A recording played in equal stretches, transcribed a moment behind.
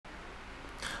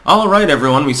Alright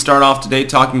everyone, we start off today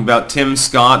talking about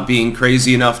Timscott being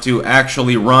crazy enough to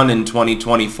actually run in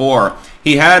 2024.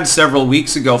 He had several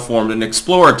weeks ago formed an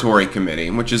exploratory committee,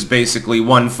 which is basically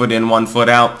 1 foot in, 1 foot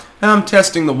out. I'm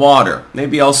testing the water.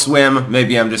 Maybe I'll swim,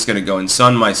 maybe I'm just going to go and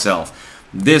sun myself.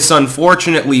 This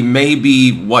unfortunately may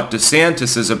be what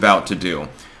DeSantis is about to do.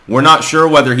 We're not sure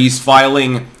whether he's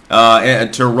filing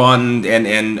to run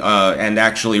and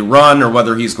actually run, or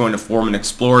whether he's going to form an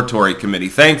exploratory committee.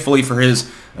 Thankfully for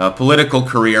his political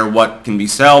career, what can be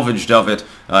salvaged of it,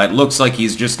 it looks like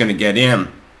he's just going to get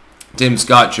in.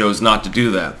 Timscott chose not to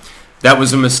do that. That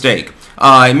was a mistake.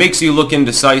 It makes you look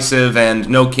indecisive, and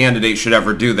no candidate should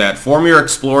ever do that. Form your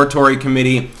exploratory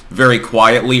committee very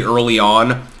quietly early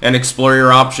on and explore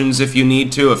your options if you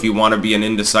need to, if you want to be an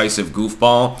indecisive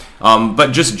goofball.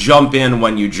 But just jump in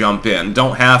when you jump in.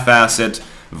 Don't half-ass it.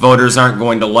 Voters aren't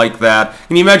going to like that.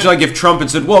 Can you imagine like if Trump had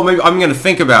said, well, maybe I'm going to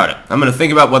think about it. I'm going to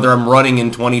think about whether I'm running in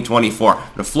 2024. I'm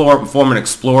going to form an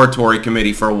exploratory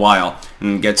committee for a while,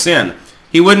 and gets in.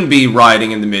 He wouldn't be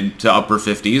riding in the mid to upper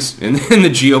 50s in the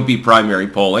GOP primary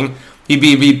polling.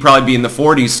 He'd probably be in the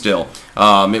 40s still.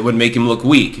 It would make him look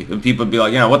weak. People would be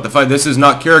like, what the fuck? This is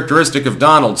not characteristic of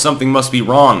Donald. Something must be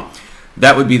wrong.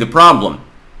 That would be the problem.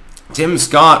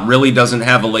 Timscott really doesn't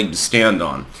have a leg to stand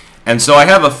on. And so I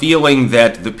have a feeling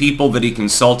that the people that he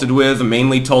consulted with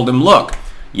mainly told him, look,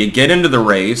 you get into the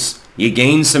race, you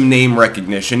gain some name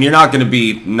recognition. You're not going to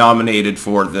be nominated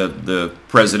for the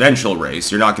presidential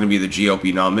race. You're not going to be the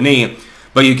GOP nominee,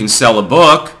 but you can sell a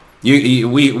book.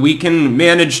 We can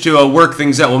manage to work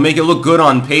things out. We'll make it look good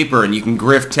on paper, and you can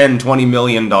grift $10-20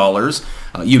 million.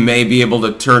 You may be able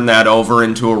to turn that over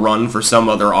into a run for some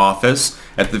other office.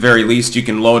 At the very least, you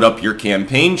can load up your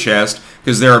campaign chest,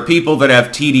 because there are people that have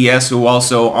TDS who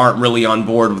also aren't really on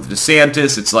board with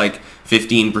DeSantis. It's like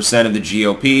 15% of the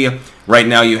GOP. Right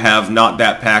now you have not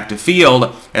that packed a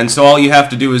field, and so all you have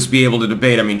to do is be able to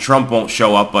debate. I mean, Trump won't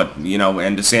show up, but,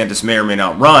 and DeSantis may or may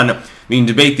not run. I mean,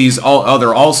 debate these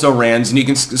other also-rans, and you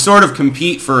can sort of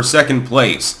compete for second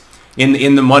place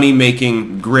in the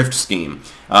money-making grift scheme.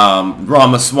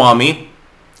 Ramaswamy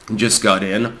just got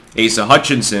in. Asa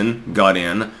Hutchinson got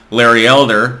in. Larry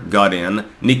Elder got in.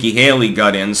 Nikki Haley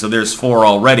got in, so there's 4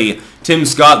 already.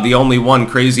 Timscott, the only one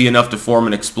crazy enough to form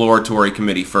an exploratory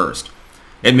committee first.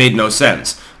 It made no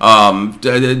sense.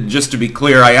 Just to be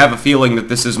clear, I have a feeling that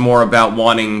this is more about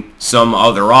wanting some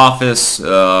other office, in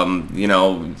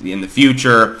the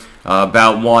future,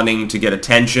 about wanting to get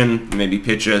attention, maybe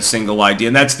pitch a single idea,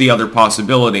 and that's the other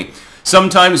possibility.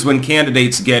 Sometimes when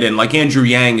candidates get in, like Andrew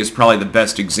Yang is probably the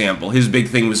best example. His big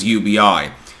thing was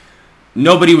UBI.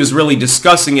 Nobody was really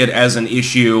discussing it as an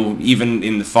issue, even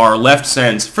in the far left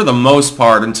sense, for the most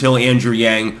part, until Andrew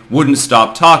Yang wouldn't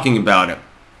stop talking about it.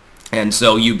 And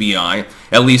so UBI,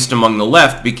 at least among the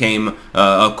left, became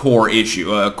a core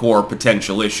issue, a core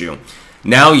potential issue.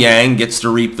 Now Yang gets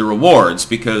to reap the rewards,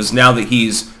 because now that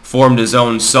he's formed his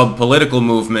own sub-political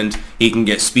movement, he can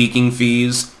get speaking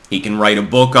fees, he can write a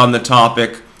book on the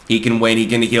topic, he can win,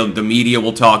 the media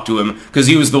will talk to him, because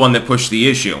he was the one that pushed the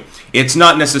issue. It's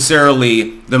not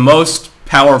necessarily the most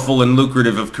powerful and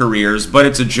lucrative of careers, but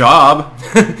it's a job.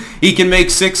 He can make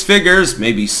 6 figures,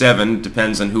 maybe 7,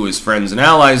 depends on who his friends and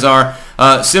allies are,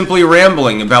 simply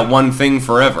rambling about one thing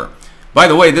forever. By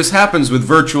the way, this happens with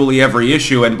virtually every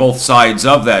issue and both sides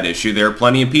of that issue. There are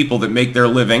plenty of people that make their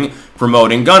living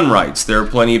promoting gun rights. There are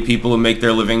plenty of people who make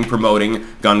their living promoting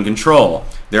gun control.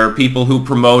 There are people who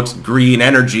promote green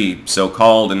energy,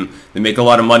 so-called, and they make a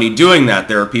lot of money doing that.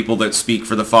 There are people that speak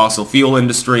for the fossil fuel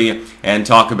industry and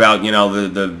talk about,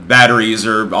 the batteries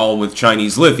are all with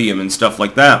Chinese lithium and stuff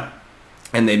like that,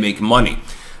 and they make money.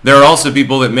 There are also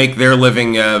people that make their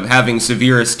living having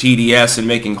severest TDS and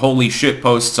making holy shit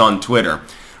posts on Twitter.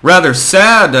 Rather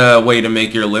sad way to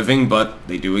make your living, but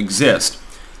they do exist.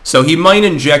 So he might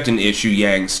inject an issue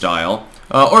Yang style,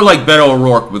 or like Beto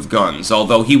O'Rourke with guns,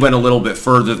 although he went a little bit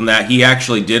further than that. He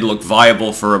actually did look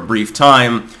viable for a brief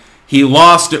time. He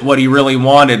lost at what he really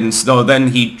wanted, and so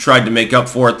then he tried to make up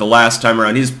for it the last time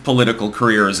around. His political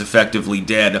career is effectively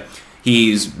dead.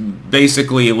 He's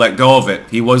basically let go of it.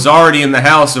 He was already in the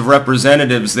House of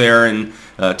Representatives there in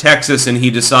Texas, and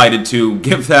he decided to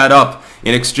give that up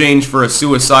in exchange for a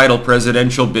suicidal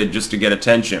presidential bid just to get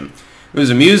attention. It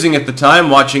was amusing at the time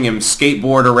watching him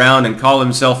skateboard around and call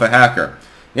himself a hacker.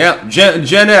 Yeah,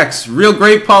 Gen X, real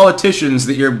great politicians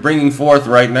that you're bringing forth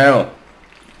right now.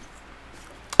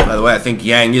 By the way, I think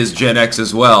Yang is Gen X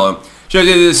as well.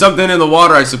 There's something in the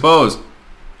water, I suppose.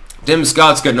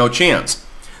 Timscott's got no chance.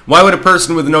 Why would a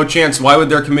person with no chance, why would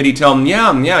their committee tell them,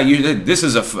 this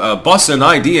is a bussin'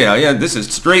 idea, this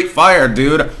is straight fire,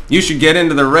 dude, you should get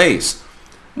into the race?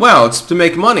 Well, it's to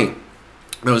make money.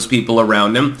 Those people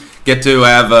around him get to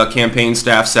have campaign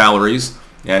staff salaries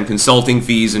and consulting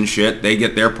fees and shit. They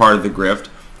get their part of the grift.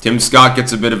 Timscott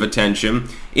gets a bit of attention.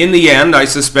 In the end, I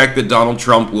suspect that Donald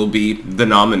Trump will be the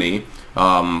nominee.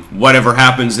 Whatever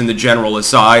happens in the general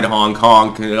aside, honk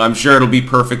honk, I'm sure it'll be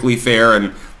perfectly fair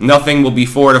and nothing will be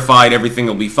fortified, everything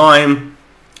will be fine.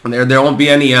 And there won't be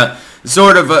any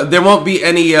there won't be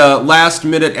any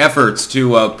last-minute efforts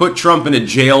to put Trump in a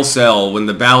jail cell when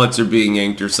the ballots are being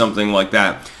inked or something like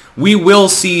that. We will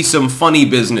see some funny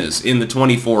business in the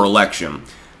 24 election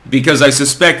because I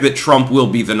suspect that Trump will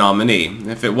be the nominee.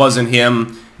 If it wasn't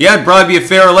him, yeah, it'd probably be a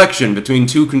fair election between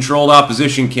two controlled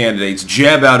opposition candidates,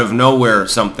 Jeb out of nowhere or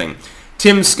something.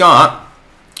 Timscott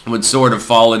would sort of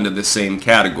fall into the same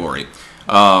category.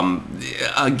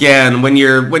 Again, when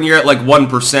you're at like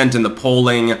 1% in the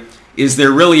polling, is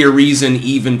there really a reason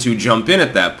even to jump in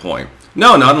at that point?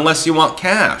 No, not unless you want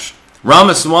cash.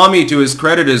 Ramaswamy, to his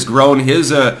credit, has grown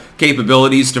his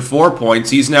capabilities to 4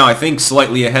 points. He's now, I think,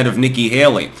 slightly ahead of Nikki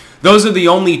Haley. Those are the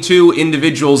only two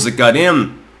individuals that got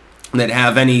in that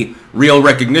have any real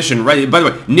recognition. Right? By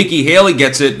the way, Nikki Haley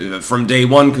gets it from day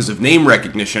one because of name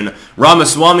recognition.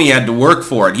 Ramaswamy had to work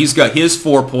for it. He's got his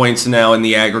 4 points now in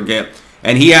the aggregate.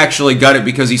 And he actually got it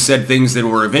because he said things that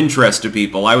were of interest to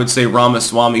people. I would say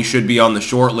Ramaswamy should be on the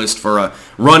short list for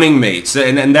running mates.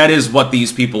 And that is what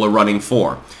these people are running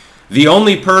for. The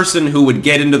only person who would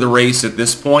get into the race at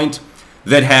this point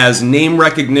that has name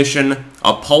recognition,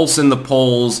 a pulse in the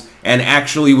polls, and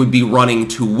actually would be running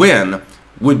to win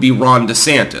would be Ron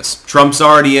DeSantis. Trump's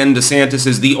already in. DeSantis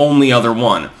is the only other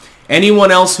one.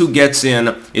 Anyone else who gets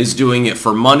in is doing it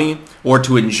for money or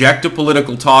to inject a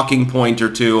political talking point or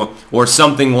two or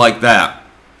something like that.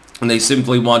 And they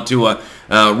simply want to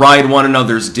ride one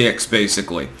another's dicks,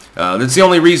 basically. That's the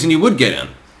only reason you would get in.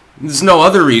 There's no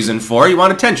other reason for it. You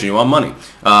want attention. You want money.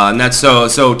 And that's so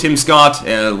Timscott,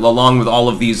 along with all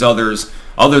of these others,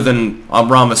 other than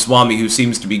Ramaswamy, who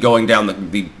seems to be going down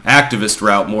the activist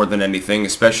route more than anything,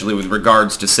 especially with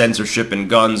regards to censorship and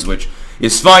guns, which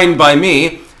is fine by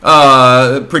me.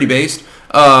 Pretty based.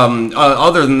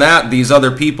 Other than that, these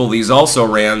other people, these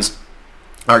also-rans,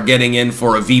 are getting in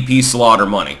for a VP slaughter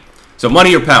money. So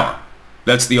money or power.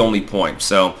 That's the only point.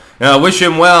 So wish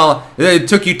him well. It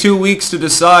took you 2 weeks to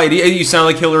decide. You sound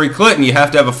like Hillary Clinton. You have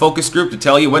to have a focus group to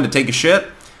tell you when to take a shit.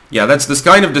 Yeah, that's this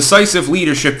kind of decisive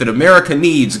leadership that America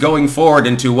needs going forward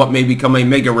into what may become a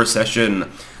mega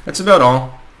recession. That's about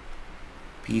all.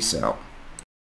 Peace out.